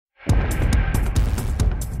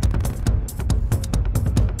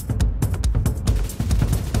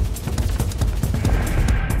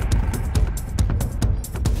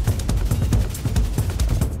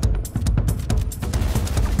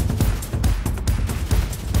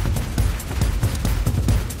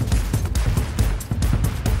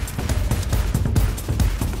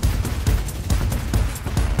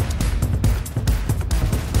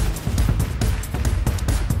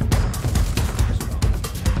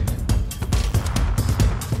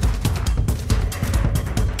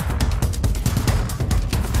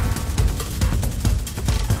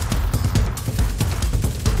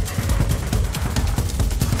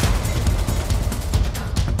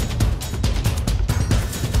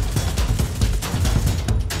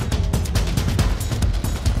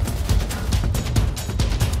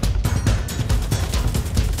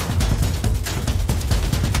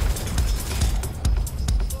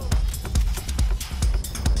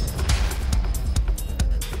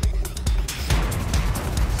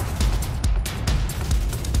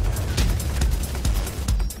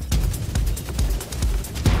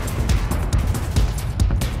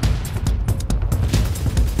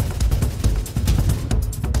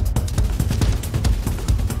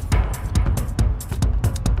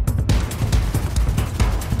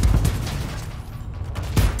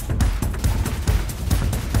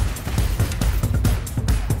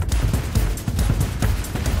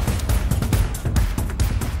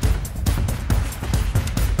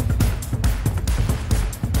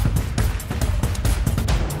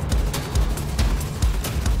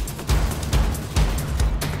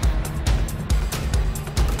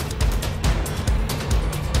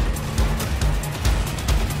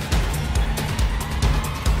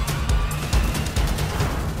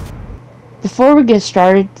before we get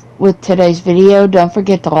started with today's video, don't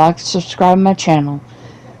forget to like and subscribe to my channel.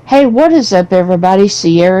 Hey, what is up everybody?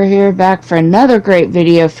 Sierra here, back for another great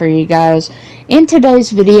video for you guys. In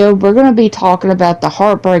today's video, we're going to be talking about the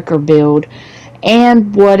Heartbreaker build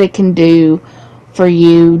and what it can do for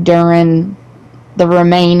you during the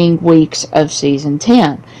remaining weeks of Season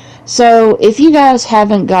 10. So, if you guys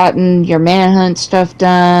haven't gotten your manhunt stuff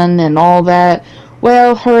done and all that,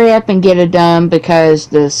 well, hurry up and get it done because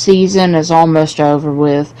the season is almost over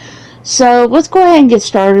with. So, let's go ahead and get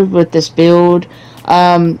started with this build. So,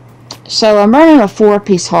 I'm running a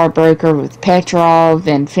 4-piece Heartbreaker with Petrov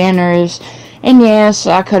and Finners. And yes,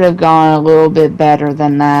 I could have gone a little bit better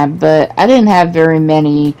than that, but I didn't have very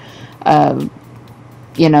many,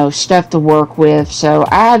 stuff to work with. So,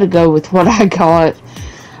 I had to go with what I got.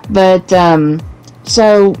 But,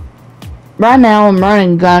 so, right now I'm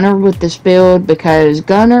running Gunner with this build because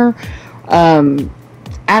Gunner,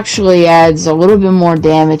 actually adds a little bit more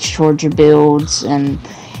damage towards your builds, and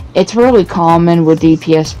it's really common with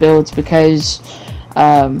DPS builds because,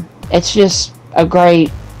 it's just a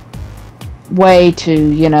great way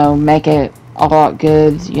to, make it a lot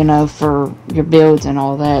good, for your builds and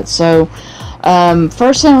all that. So,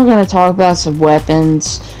 first thing we're going to talk about some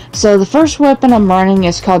weapons. So the first weapon I'm running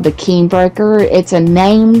is called the Kingbreaker. It's a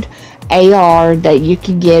named AR that you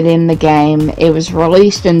can get in the game. It was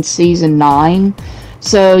released in Season 9.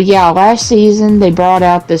 So yeah, last season they brought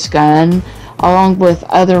out this gun along with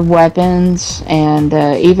other weapons and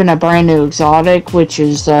even a brand new exotic, which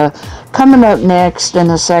is coming up next in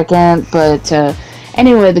a second. But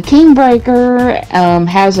anyway, the Kingbreaker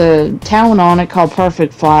has a talent on it called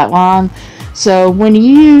Perfect Flatline. So when you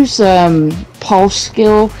use pulse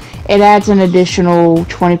skill, it adds an additional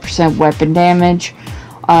 20% weapon damage.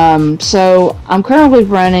 So I'm currently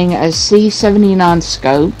running a C79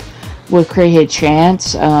 scope with crit hit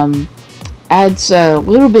chance. Adds a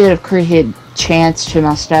little bit of crit hit chance to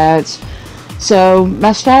my stats. So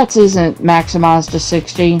my stats isn't maximized to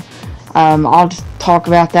 60. I'll talk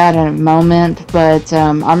about that in a moment. But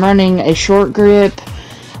I'm running a short grip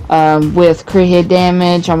with crit hit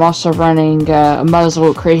damage. I'm also running a muzzle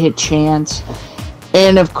with crit hit chance,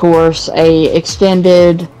 and of course a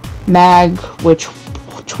extended mag which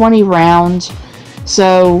 20 rounds.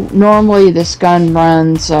 So normally this gun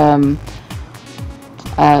runs 30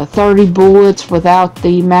 bullets without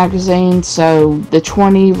the magazine, so the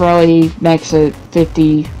 20 really makes it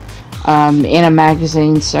 50 in a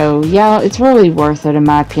magazine. So yeah, it's really worth it in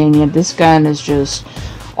my opinion. This gun is just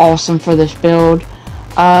awesome for this build.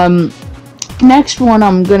 Next one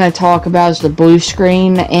I'm going to talk about is the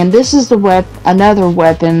Bluescreen, and this is the another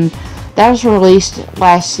weapon that was released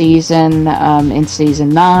last season in Season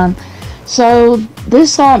 9. So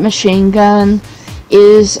this light machine gun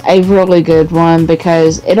is a really good one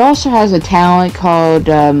because it also has a talent called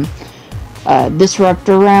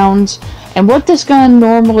Disruptor Rounds. And what this gun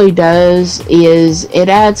normally does is it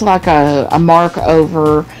adds like a mark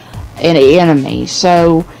over an enemy.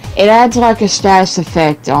 So it adds like a status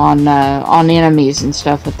effect on enemies and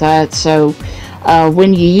stuff like that. So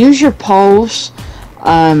when you use your pulse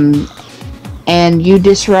and you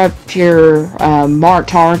disrupt your marked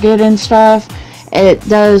target and stuff, it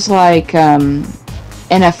does like an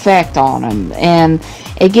effect on them, and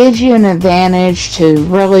it gives you an advantage to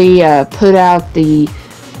really put out the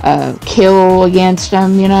kill against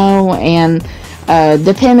them, and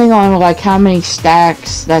depending on like how many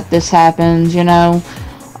stacks that this happens,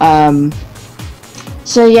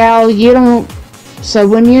 so yeah, so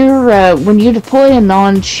when you deploy a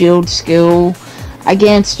non-shield skill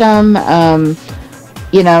against them,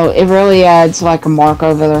 it really adds like a mark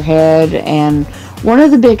over their head. And one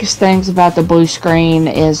of the biggest things about the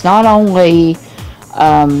Bluescreen is not only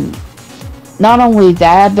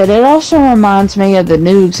that, but it also reminds me of the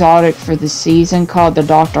new exotic for the season called the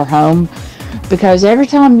Dr. Home, because every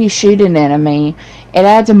time you shoot an enemy, it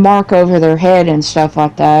adds a mark over their head and stuff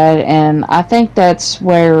like that. And I think that's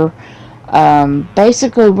where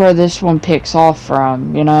basically where this one picks off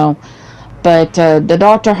from, But the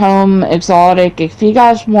Dr. Home exotic, if you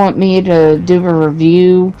guys want me to do a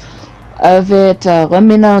review of it, let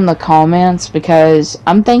me know in the comments, because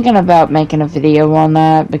I'm thinking about making a video on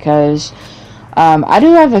that, because I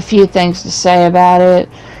do have a few things to say about it,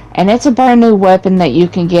 and it's a brand new weapon that you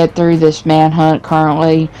can get through this manhunt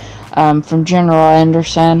currently from General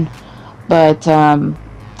Anderson. But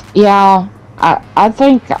yeah, I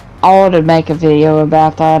think I ought to make a video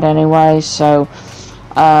about that anyway. So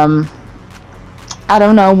I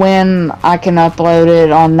don't know when I can upload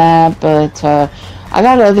it on that, but I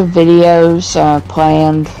got other videos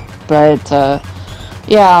planned, but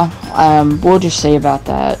yeah, we'll just see about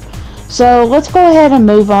that. So let's go ahead and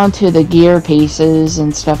move on to the gear pieces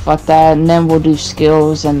and stuff like that, and then we'll do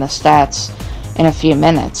skills and the stats in a few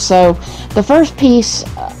minutes. So the first piece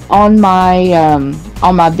on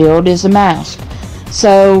my build is a mask.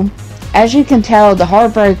 So as you can tell, the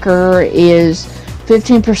Heartbreaker is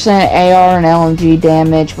 15% AR and LMG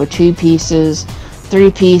damage with 2 pieces,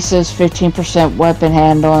 3 pieces, 15% weapon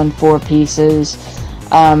handle, and 4 pieces.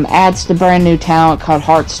 Adds the brand new talent called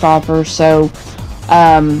Heartstopper. So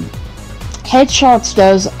headshots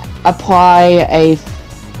does apply a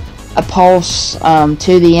pulse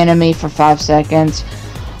to the enemy for 5 seconds,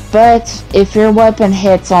 but if your weapon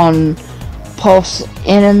hits on pulse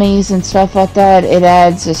enemies and stuff like that, it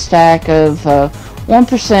adds a stack of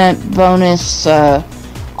 1% bonus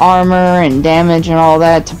armor and damage and all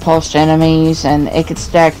that to pulsed enemies, and it could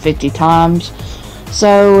stack 50 times.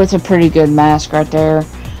 So it's a pretty good mask right there.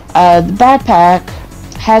 The backpack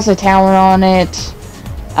has a talent on it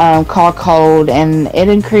called Cold, and it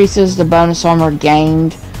increases the bonus armor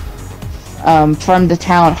gained from the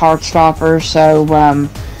talent Heartstopper. So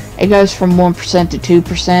it goes from 1% to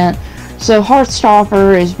 2%. So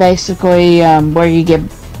Heartstopper is basically where you get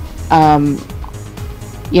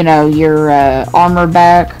you know, your armor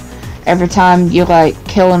back every time you like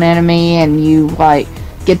kill an enemy and you like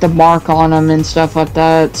get the mark on them and stuff like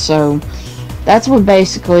that. So that's what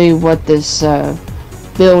basically what this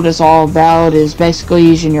build is all about, is basically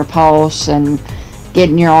using your pulse and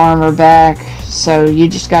getting your armor back. So you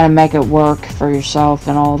just got to make it work for yourself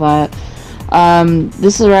and all that.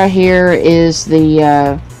 This is right here is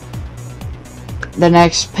the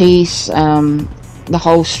next piece, the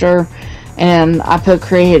holster, and I put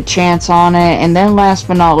Create Chance on it. And then last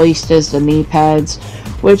but not least is the knee pads,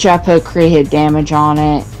 which I put Create Damage on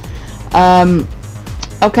it.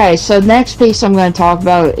 Okay, so the next piece I'm going to talk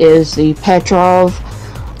about is the Petrov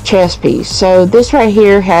chest piece. So this right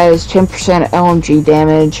here has 10% LMG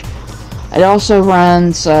damage. It also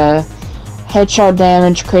runs headshot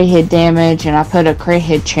damage, crit hit damage, and I put a crit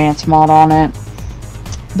hit chance mod on it.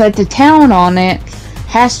 But the talent on it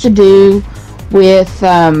has to do with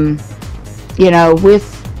you know,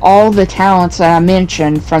 with all the talents that I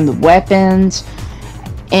mentioned, from the weapons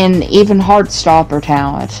and even Heartstopper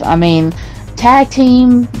talent. I mean, Tag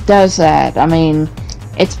Team does that. I mean,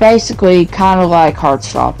 it's basically kind of like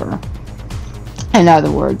Heartstopper, in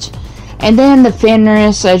other words. And then the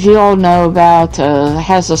Fenris, as you all know about,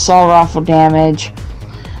 has assault rifle damage.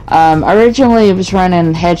 Originally it was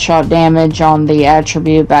running headshot damage on the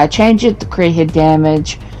attribute, but I changed it to crit hit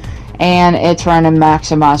damage, and it's running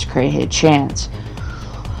maximized crit hit chance.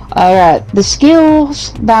 Alright, the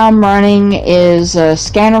skills that I'm running is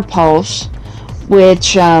Scanner Pulse,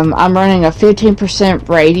 which I'm running a 15%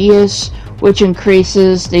 radius, which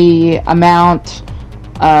increases the amount,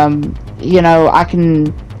 you know, I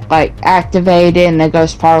can like activate it and it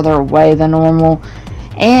goes farther away than normal.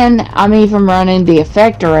 And I'm even running the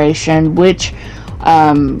effect duration, which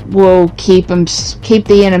will keep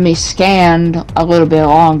the enemy scanned a little bit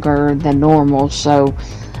longer than normal. So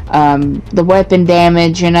the weapon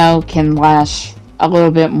damage, you know, can last a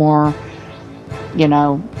little bit more, you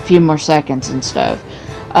know, a few more seconds and stuff.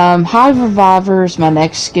 Hive Reviver is my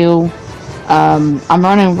next skill. I'm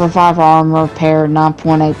running Reviver Armor Repair,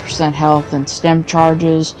 9.8% health, and stem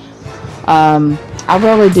charges. I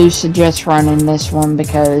really do suggest running this one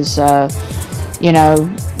because, you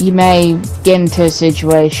know, you may get into a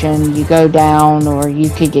situation, you go down, or you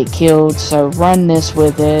could get killed. So run this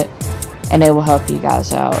with it, and it will help you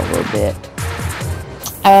guys out a little bit.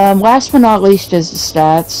 Last but not least is the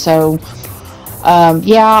stats. So,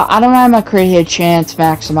 yeah, I don't have my crit hit chance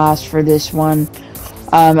maximized for this one.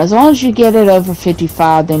 As long as you get it over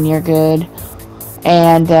 55, then you're good.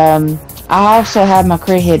 And I also have my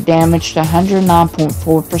crit hit damage to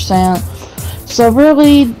 109.4%. So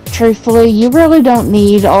really, truthfully, you really don't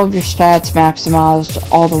need all of your stats maximized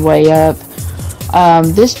all the way up.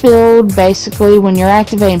 This build, basically, when you're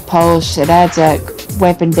activating Pulse, it adds that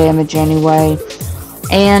weapon damage anyway.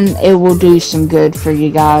 And it will do some good for you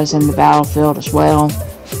guys in the battlefield as well.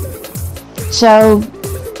 So,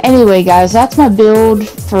 anyway guys, that's my build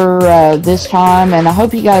for this time, and I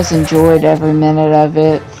hope you guys enjoyed every minute of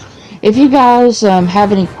it. If you guys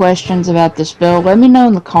have any questions about this build, let me know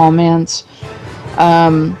in the comments.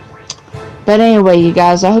 But anyway, you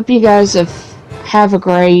guys, I hope you guys have a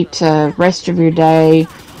great rest of your day,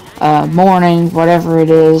 morning, whatever it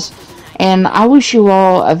is. And I wish you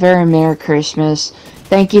all a very Merry Christmas.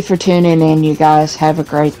 Thank you for tuning in, you guys. Have a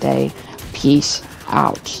great day. Peace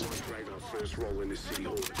out.